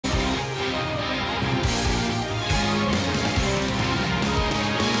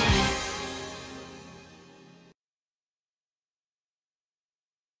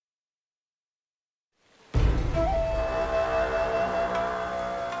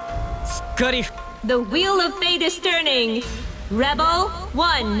The wheel of fate is turning. Rebel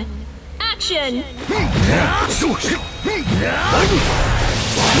 1. Action!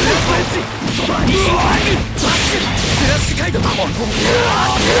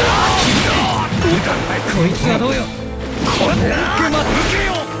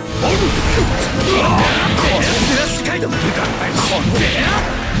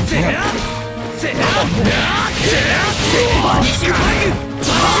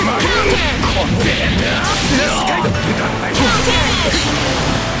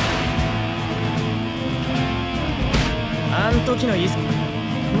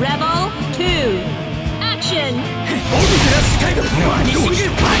 Rebel 2. Action!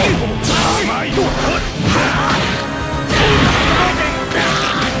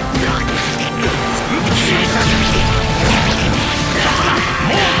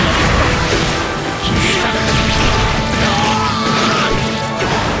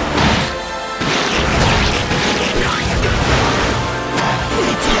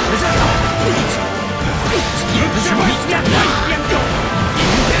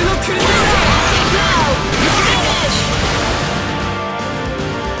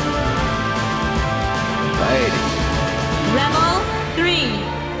 Rebel 3.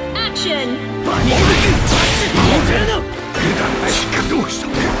 Action!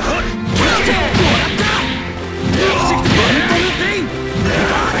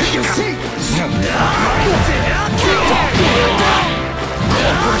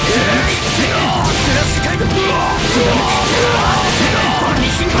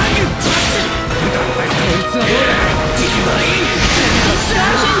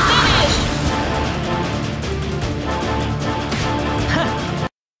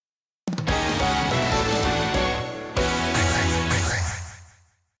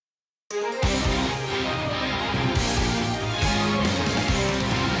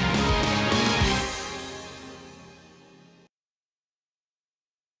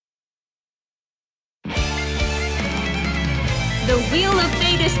 The wheel of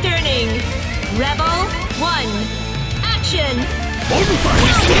fate is turning. Rebel 1. Action!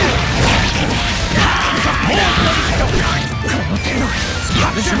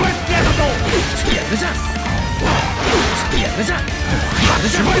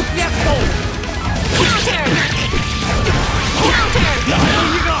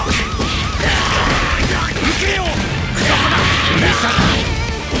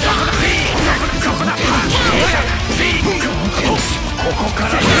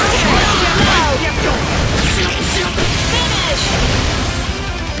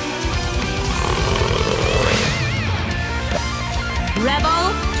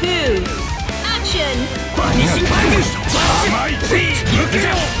 Rebel 2. Action!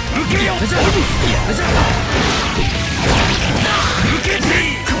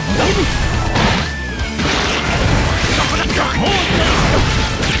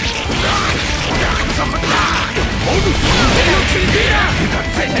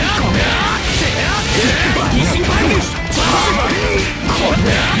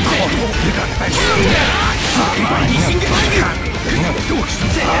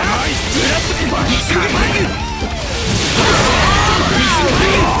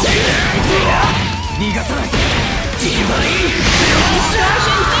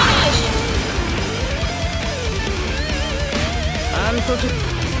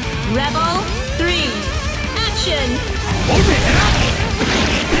 Rebel 3. Action!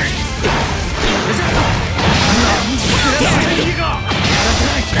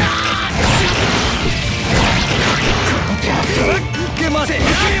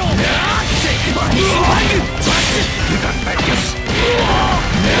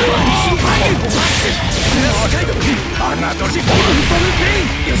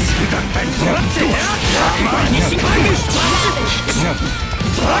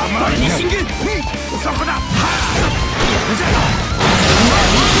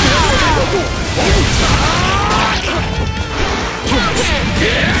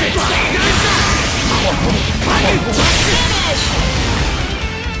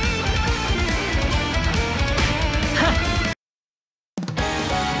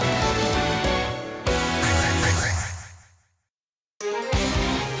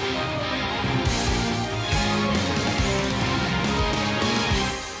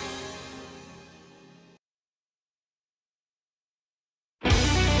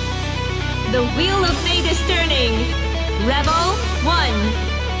 The wheel of fate is turning. Rebel 1.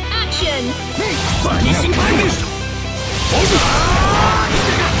 Action!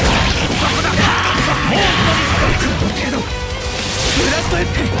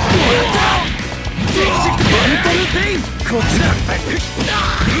 こっちだ。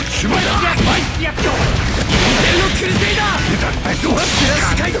決まりだ。のクルセイダー。スラッシ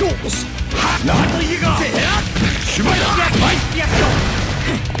ュカイド。なんの家が。決まりだ。スラッ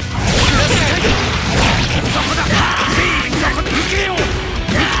シュカイド。そこだ。そこで受けよう。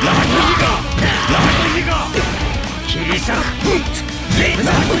なんの家が。なんの家が。切り裂く。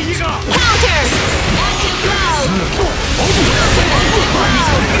なんの家が。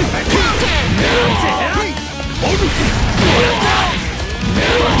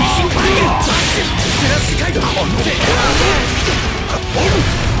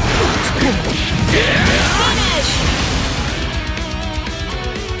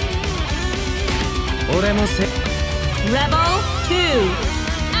俺もせ Rebel 2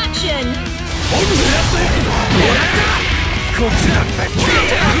 Action こっちだ。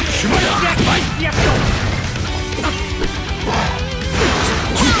決まりだ。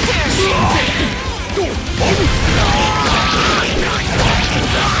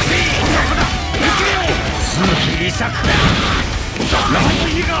切り裂く。何の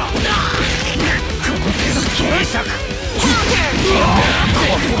家が。この手が切り裂く。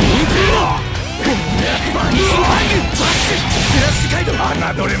バニシンバイグ。スラッシュカイド。侮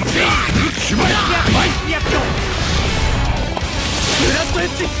れません。決まりだ。ブラストエッ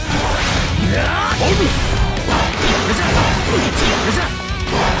ジ。これじゃ。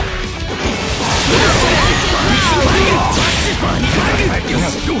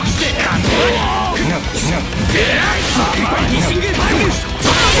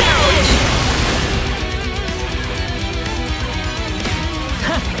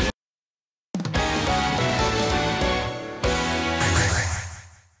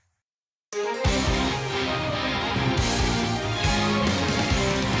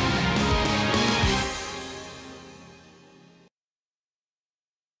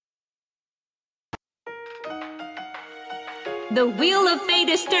The wheel of fate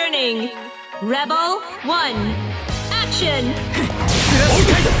is turning. Rebel 1 Action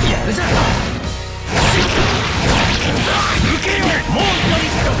やるじゃん。受けよう。もう一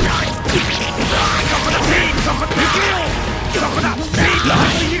人。そこだ。そこだ。受けよう。そこだ。何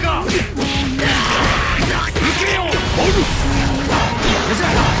の家が。受けよう。やるじゃん。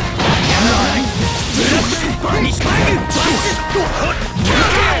バニシパイグ。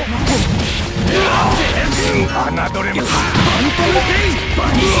侮れません。バントルテイン。バ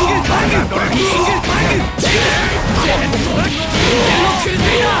ニシングパイグ。バニシングパイグ。クルセ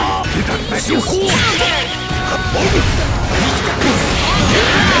イダー。よこう。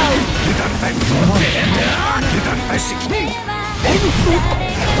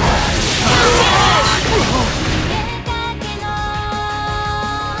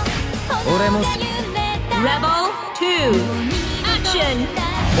俺も Rebel 2 Action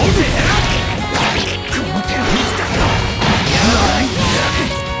この手を見つかった。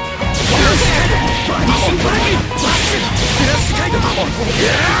バニシンバイグ。スラッシュカイド。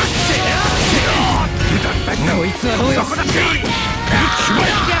こいつはどうよ。そこだ。当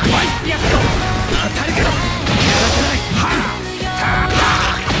たるけどやらせない。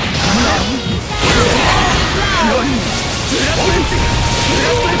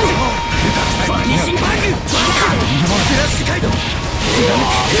バニシンバイグ。スラッシュカイド。ブ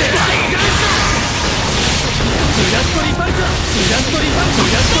ラストリバルザ。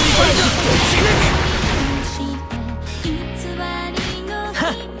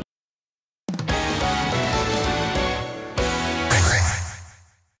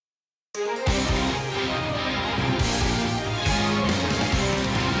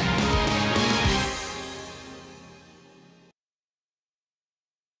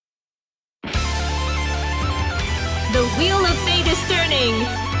The wheel of fate is turning.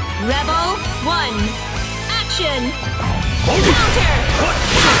 Rebel 1 Action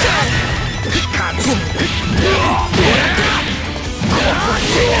Counter.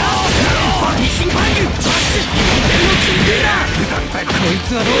バニシンバイグ。こい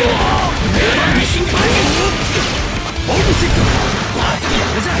つはどうよ。バニシンバイグ。オブジェクト。や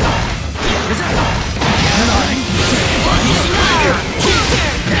るじゃん。バニシンバイグ。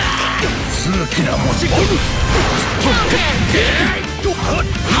数奇な文字。や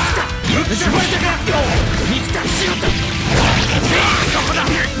るじゃん。見つかしよった。そこだ。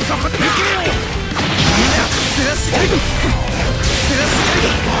そこで抜けよう。スラッシュカイド。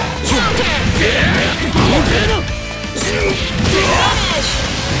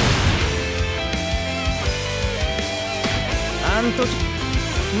あん時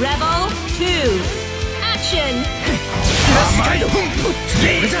Rebel 2 Action スラッシュカイド。レ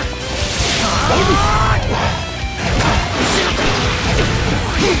イザー。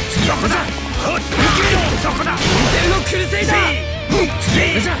そこだ。そこだのクルセイダー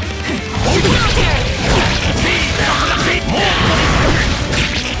じゃ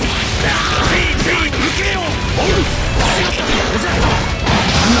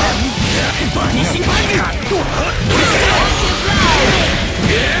バニシンパング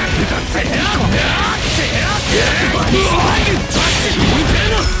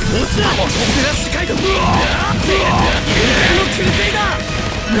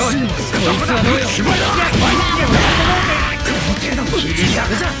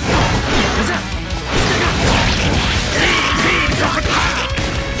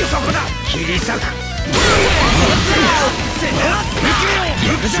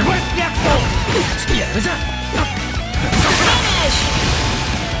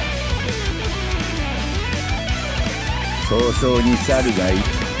早々に去るがいい。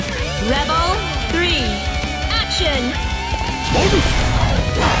 Rebel 3 Action!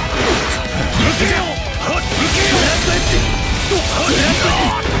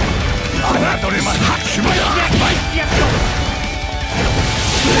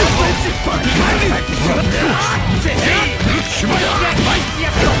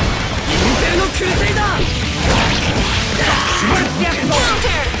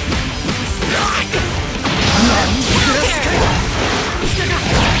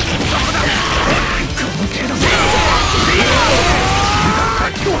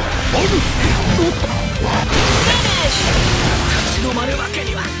 立ち止まるわけ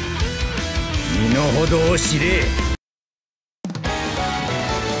には身の程を知れ。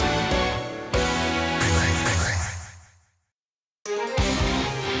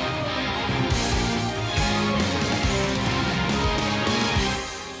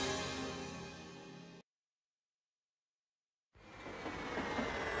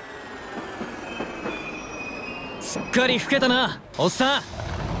すっかり老けたな、おっさん。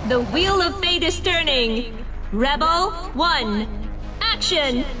 The wheel of fate is turning! Rebel 1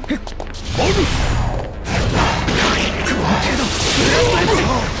 Action!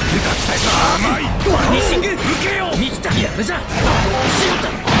 バニシング受けよう。ミキタやるじゃん。しまった。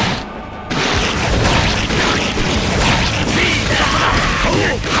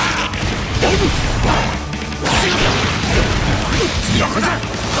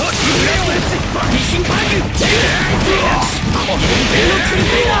バニシンパング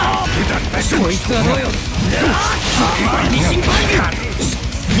こいつはどうよ。バニシンパング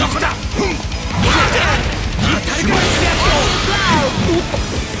どこだ。当たるか。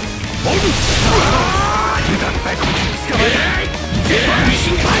捕まえた。バニ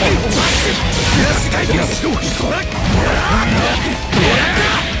シンパングフラッシュ回転そら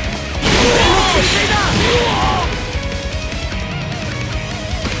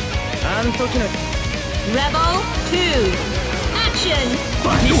あん時の Rebel 2 Action! バ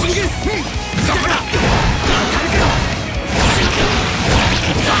ニシングそこだ。当たるか。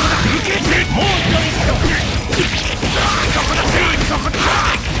受けてもう一人そこだ。そこだ。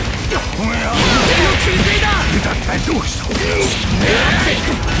お前は救世だ。どうした。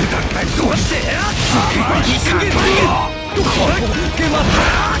どうして。バニシングバニまった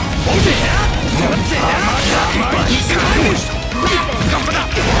バニシングそこだ。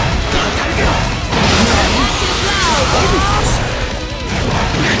当たるか。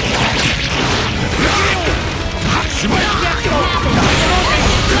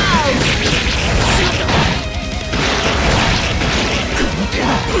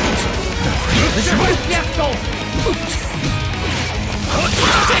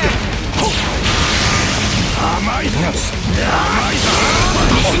甘いぞ。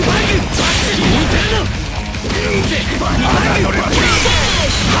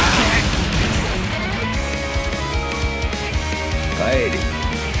帰れ。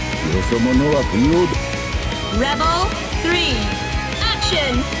よそ者は不要だ。 Rebel 3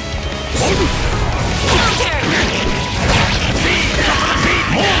 Action! Counter!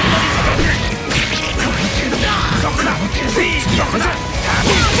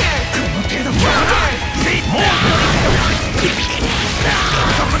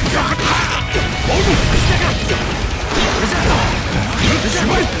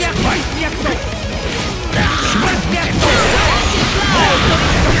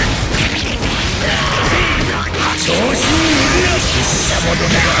 調子に乗るよ。拙者もども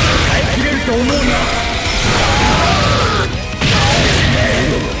が耐えきれると思うな。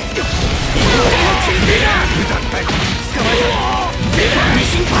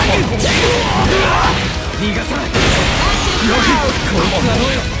逃がさない。よし、こいつはど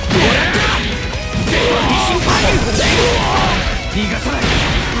うよ。逃がさない。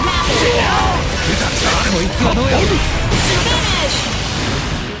こいつはどうよ。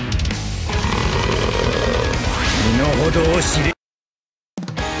身の程を知れ。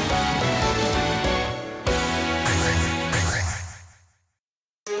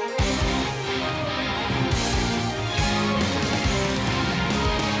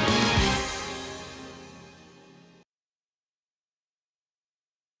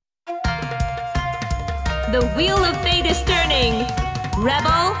The wheel of fate is turning.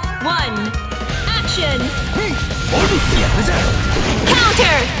 Rebel 1. Action.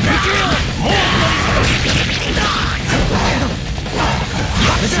 Counter.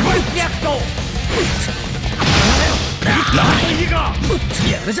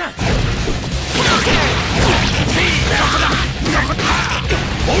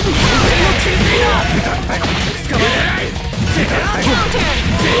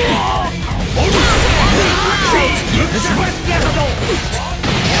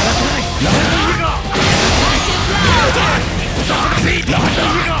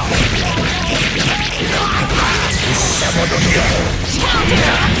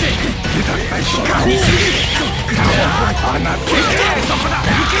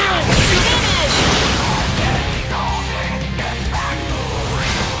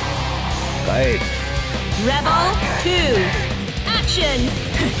 Rebel 2. Action.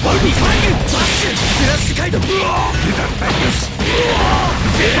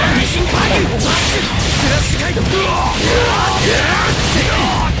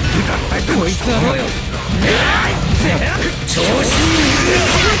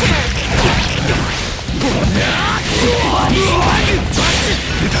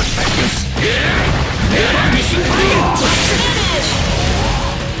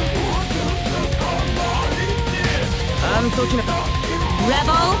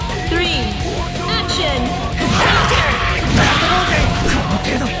 Rebel 3. Action. Counter.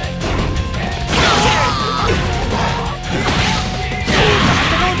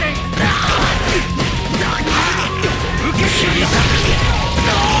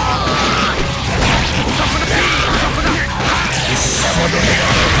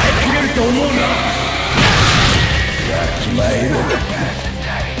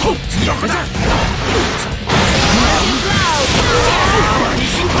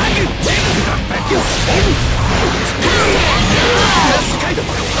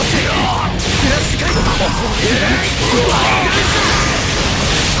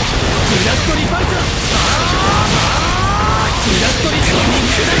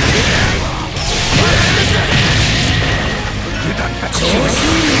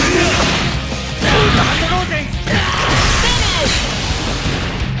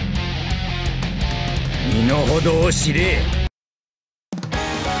身の程を知れ。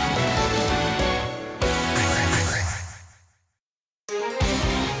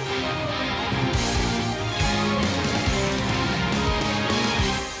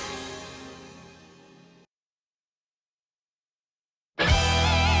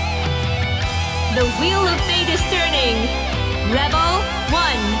The wheel of fate is turning. Rebel 1.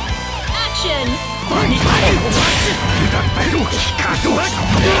 Action.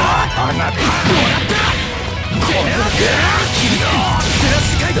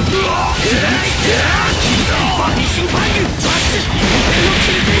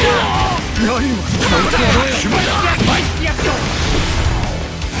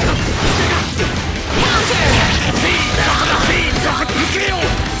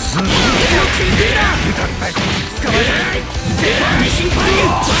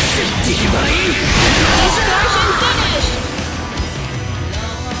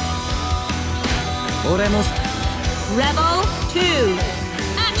 Rebel 2.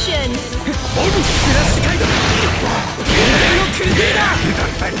 Action.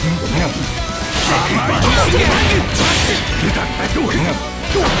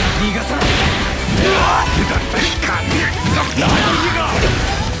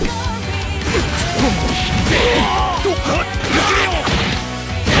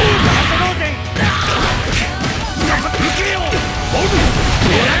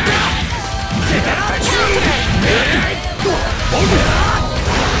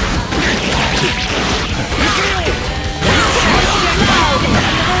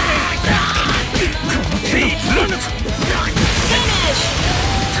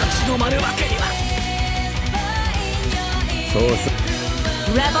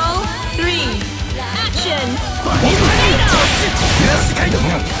 Rebel 3. Action.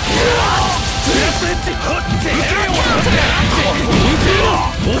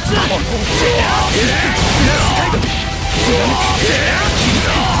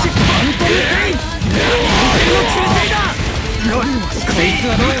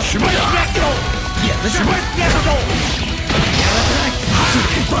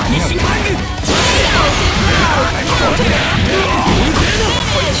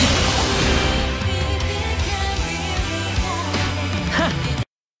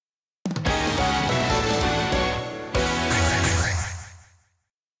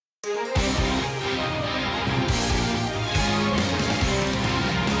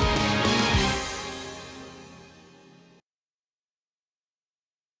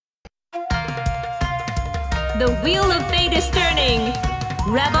 The wheel of fate is turning.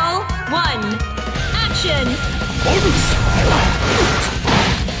 Rebel 1. Action!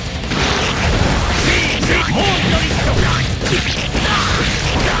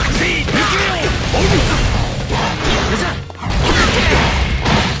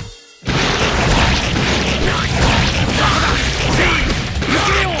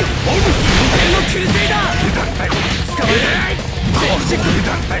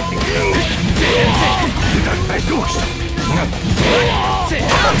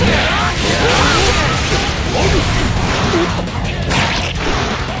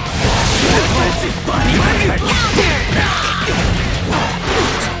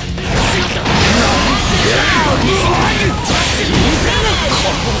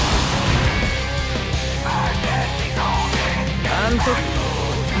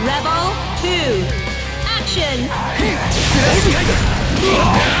 Rebel 2. Action!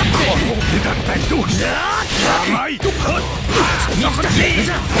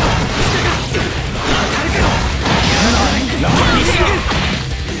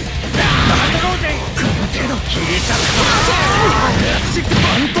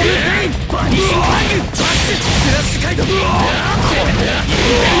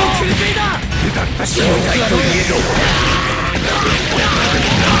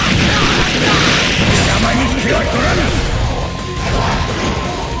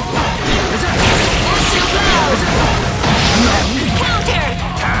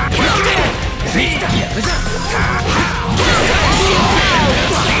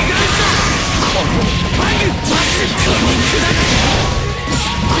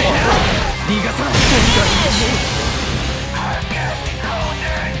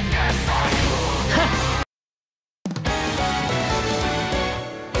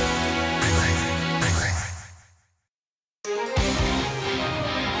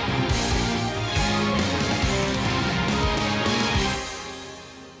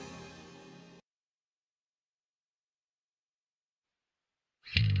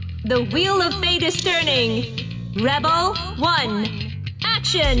 The wheel of fate is turning. Rebel 1.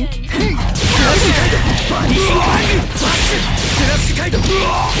 Action!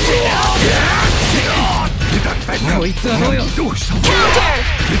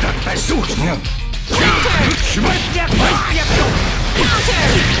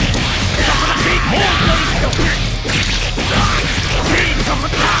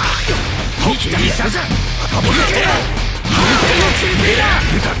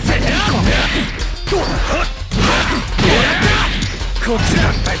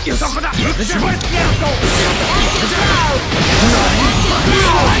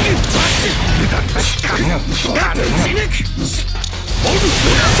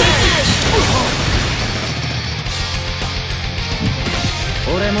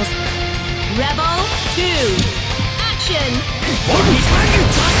 Rebel 2. Action!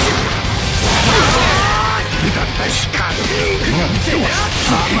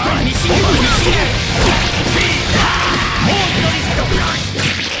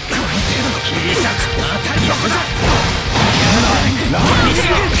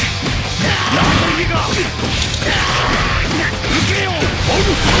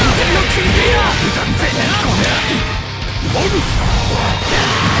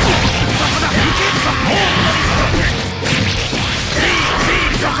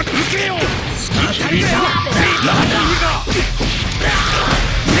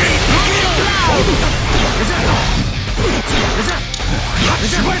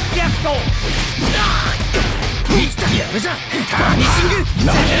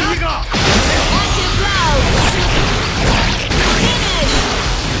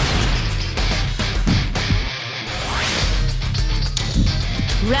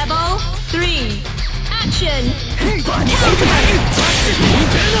 Rebel 3. Action!